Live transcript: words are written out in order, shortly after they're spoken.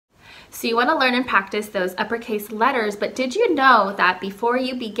So you want to learn and practice those uppercase letters, but did you know that before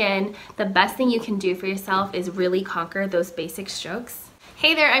you begin, the best thing you can do for yourself is really conquer those basic strokes?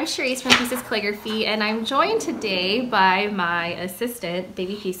 Hey there, I'm Charisse from Pieces Calligraphy, and I'm joined today by my assistant,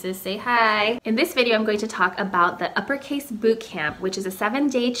 Baby Pieces. Say hi. In this video, I'm going to talk about the Uppercase Bootcamp, which is a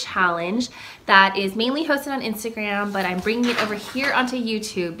 7-day challenge that is mainly hosted on Instagram, but I'm bringing it over here onto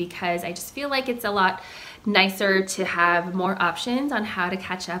YouTube because I just feel like it's a lot nicer to have more options on how to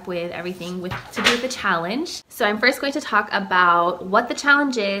catch up with everything to do with the challenge. So I'm first going to talk about what the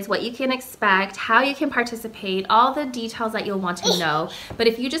challenge is, what you can expect, how you can participate, all the details that you'll want to know. But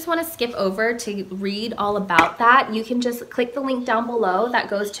if you just want to skip over to read all about that, you can just click the link down below that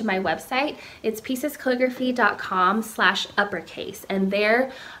goes to my website. It's piecescalligraphy.com/uppercase, and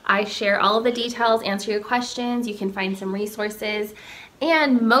there I share all of the details, answer your questions, you can find some resources.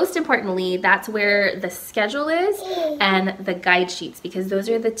 And most importantly, that's where the schedule is and the guide sheets, because those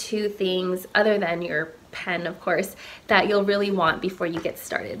are the two things, other than your pen, of course, that you'll really want before you get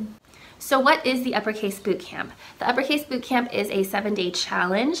started. So what is the Uppercase Bootcamp? The Uppercase Bootcamp is a 7-day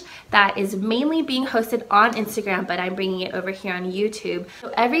challenge that is mainly being hosted on Instagram, but I'm bringing it over here on YouTube.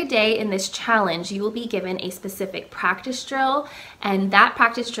 So every day in this challenge, you will be given a specific practice drill, and that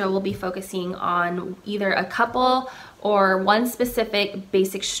practice drill will be focusing on either a couple or one specific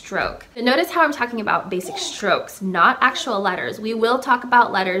basic stroke. So notice how I'm talking about basic strokes, not actual letters. We will talk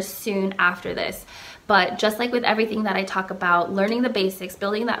about letters soon after this. But just like with everything that I talk about, learning the basics,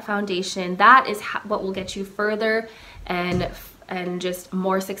 building that foundation, that is what will get you further and just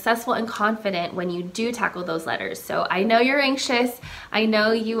more successful and confident when you do tackle those letters. So I know you're anxious. I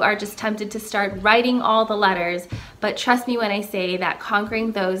know you are just tempted to start writing all the letters, but trust me when I say that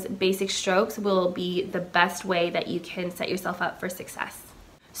conquering those basic strokes will be the best way that you can set yourself up for success.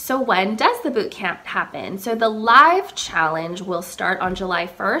 So when does the boot camp happen? So the live challenge will start on July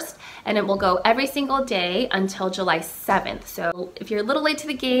 1st, and it will go every single day until July 7th. So if you're a little late to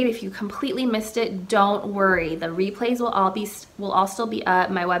the game, if you completely missed it, don't worry. The replays will all still be up.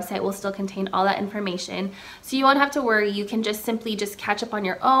 My website will still contain all that information. So you won't have to worry. You can just simply catch up on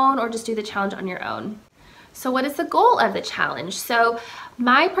your own or just do the challenge on your own. So what is the goal of the challenge? So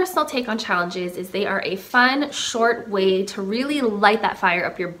my personal take on challenges is they are a fun, short way to really light that fire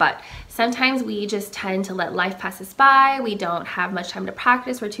up your butt. Sometimes we just tend to let life pass us by. We don't have much time to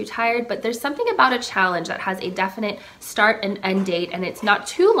practice. We're too tired, but there's something about a challenge that has a definite start and end date, and it's not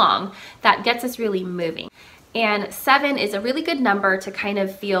too long, that gets us really moving. And 7 is a really good number to kind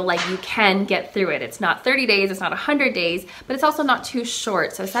of feel like you can get through it. It's not 30 days, it's not 100 days, but it's also not too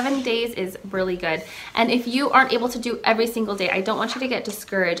short. So 7 days is really good. And if you aren't able to do every single day, I don't want you to get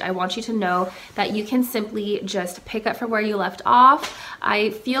discouraged. I want you to know that you can simply just pick up from where you left off.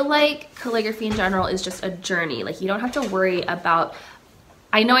 I feel like calligraphy in general is just a journey. Like, you don't have to worry about,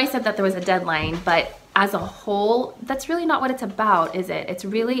 I know I said that there was a deadline, but as a whole, that's really not what it's about, is it? It's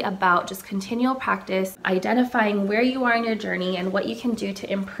really about just continual practice, identifying where you are in your journey and what you can do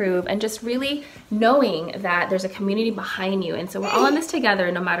to improve, and just really knowing that there's a community behind you. And so we're all in this together,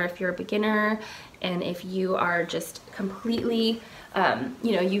 no matter if you're a beginner and if you are just completely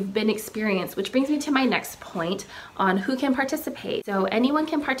you've been experienced, which brings me to my next point on who can participate. So anyone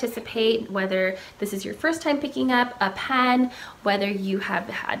can participate, whether this is your first time picking up a pen, whether you have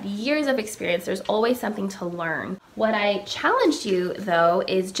had years of experience, there's always something to learn. What I challenged you though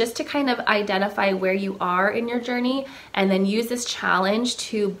is just to kind of identify where you are in your journey and then use this challenge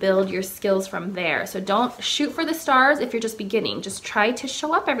to build your skills from there. So don't shoot for the stars if you're just beginning. Just try to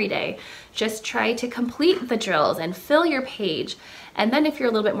show up every day. Just try to complete the drills and fill your page. And then if you're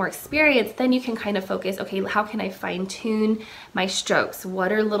a little bit more experienced, then you can kind of focus, okay, how can I fine tune my strokes?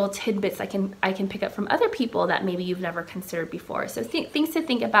 What are little tidbits I can pick up from other people that maybe you've never considered before? So things to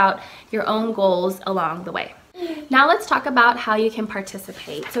think about, your own goals along the way. Now let's talk about how you can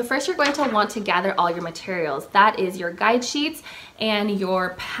participate. So first you're going to want to gather all your materials. That is your guide sheets and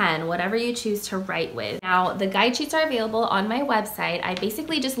your pen, whatever you choose to write with. Now the guide sheets are available on my website. I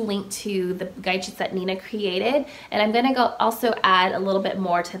basically just linked to the guide sheets that Nina created, and I'm gonna go also add a little bit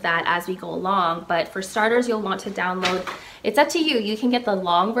more to that as we go along. But for starters, you'll want to download, it's up to you. You can get the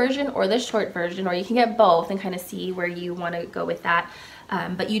long version or the short version, or you can get both and kind of see where you want to go with that.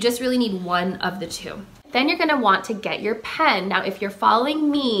 But you just really need one of the two. Then you're gonna want to get your pen. Now, if you're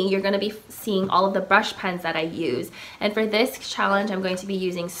following me, you're gonna be seeing all of the brush pens that I use. And for this challenge, I'm going to be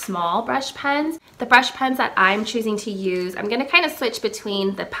using small brush pens. The brush pens that I'm choosing to use, I'm gonna kind of switch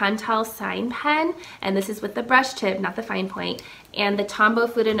between the Pentel Sign pen, and this is with the brush tip, not the fine point, and the Tombow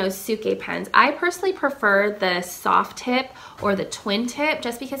Fudenosuke pens. I personally prefer the soft tip or the twin tip,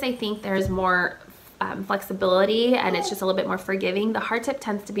 just because I think there's more flexibility and it's just a little bit more forgiving. The hard tip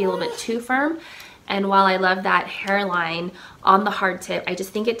tends to be a little bit too firm. And while I love that hairline on the hard tip, I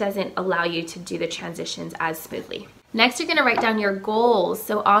just think it doesn't allow you to do the transitions as smoothly. Next, you're gonna write down your goals.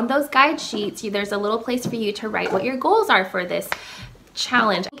 So on those guide sheets, there's a little place for you to write what your goals are for this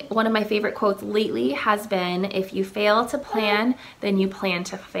challenge. One of my favorite quotes lately has been, if you fail to plan, then you plan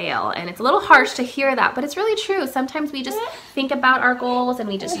to fail. And it's a little harsh to hear that, but it's really true. Sometimes we just think about our goals and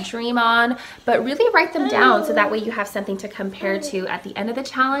we just dream on, but really write them down so that way you have something to compare to at the end of the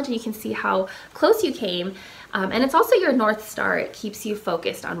challenge and you can see how close you came. And it's also your North Star. It keeps you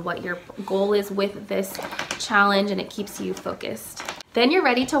focused on what your goal is with this challenge and it keeps you focused. Then you're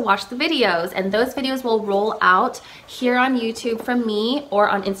ready to watch the videos, and those videos will roll out here on YouTube from me or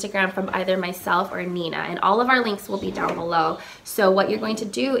on Instagram from either myself or Nina, and all of our links will be down below. So what you're going to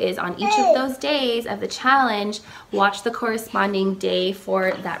do is on each of those days of the challenge, watch the corresponding day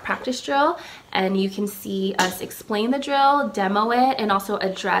for that practice drill, and you can see us explain the drill, demo it, and also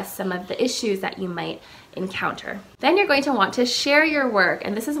address some of the issues that you might encounter. Then you're going to want to share your work,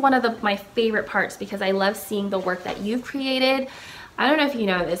 and this is one of my favorite parts because I love seeing the work that you've created. I don't know if you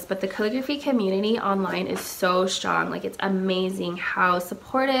know this, but the calligraphy community online is so strong. Like, it's amazing how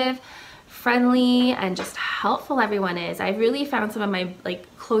supportive, friendly, and just helpful everyone is. I've really found some of my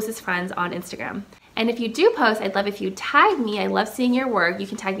closest friends on Instagram. And if you do post, I'd love if you tag me. I love seeing your work. You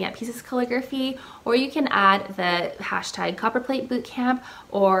can tag me at piecescalligraphy, or you can add the hashtag Copperplate Bootcamp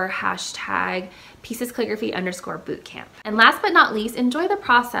or hashtag piecescalligraphy_bootcamp. And last but not least, enjoy the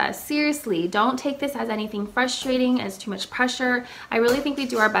process. Seriously, don't take this as anything frustrating, as too much pressure. I really think we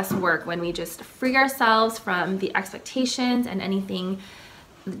do our best work when we just free ourselves from the expectations and anything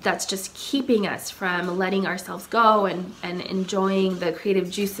that's just keeping us from letting ourselves go and enjoying the creative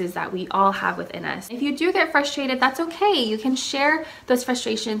juices that we all have within us. If you do get frustrated, that's okay. You can share those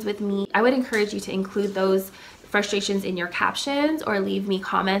frustrations with me. I would encourage you to include those frustrations in your captions or leave me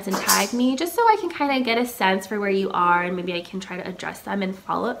comments and tag me just so I can kind of get a sense for where you are and maybe I can try to address them in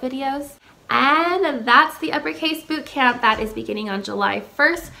follow-up videos. And that's the Uppercase Bootcamp that is beginning on July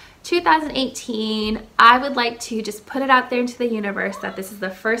 1st. 2018. I would like to just put it out there into the universe that this is the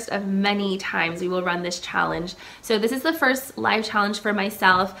first of many times we will run this challenge. So this is the first live challenge for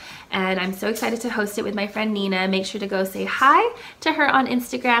myself, and I'm so excited to host it with my friend Nina. Make sure to go say hi to her on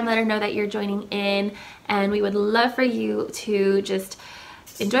Instagram, let her know that you're joining in, and we would love for you to just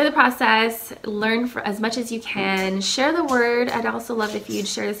enjoy the process, learn for as much as you can, share the word. I'd also love if you'd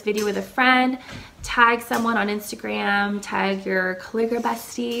share this video with a friend, tag someone on Instagram, tag your calligraphy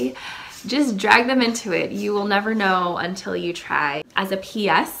bestie, just drag them into it. You will never know until you try. As a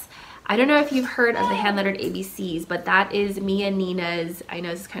PS, I don't know if you've heard of the hand-lettered ABCs, but that is me and Nina's, I know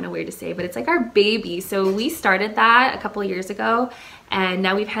this is kind of weird to say, but it's like our baby. So we started that a couple of years ago, and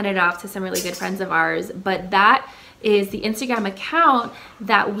now we've handed it off to some really good friends of ours, but that is the Instagram account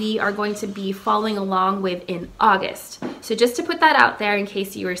that we are going to be following along with in August. So just to put that out there in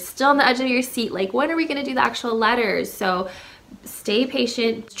case you are still on the edge of your seat, like when are we gonna do the actual letters? So stay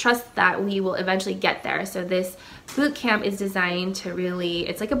patient, trust that we will eventually get there. So this boot camp is designed to really,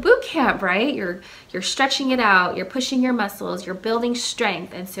 it's like a boot camp, right? You're stretching it out, you're pushing your muscles, you're building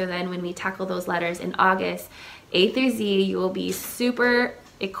strength. And so then when we tackle those letters in August, A through Z, you will be super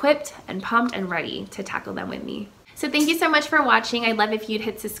equipped and pumped and ready to tackle them with me. So thank you so much for watching. I'd love if you'd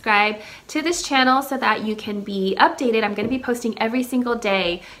hit subscribe to this channel so that you can be updated. I'm going to be posting every single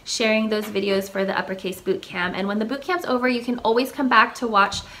day, sharing those videos for the Uppercase Bootcamp. And when the bootcamp's over, you can always come back to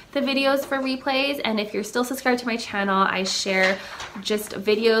watch the videos for replays. And if you're still subscribed to my channel, I share just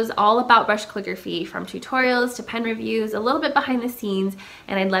videos all about brush calligraphy, from tutorials to pen reviews, a little bit behind the scenes.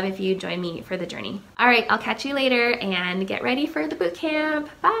 And I'd love if you join me for the journey. All right, I'll catch you later and get ready for the bootcamp.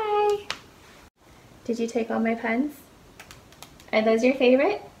 Bye. Did you take all my pens? Are those your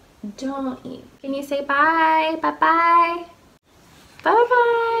favorite? Don't eat. Can you say bye? Bye-bye.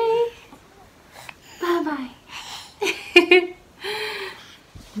 Bye-bye. Bye-bye.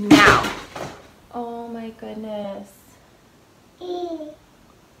 Now. Oh my goodness.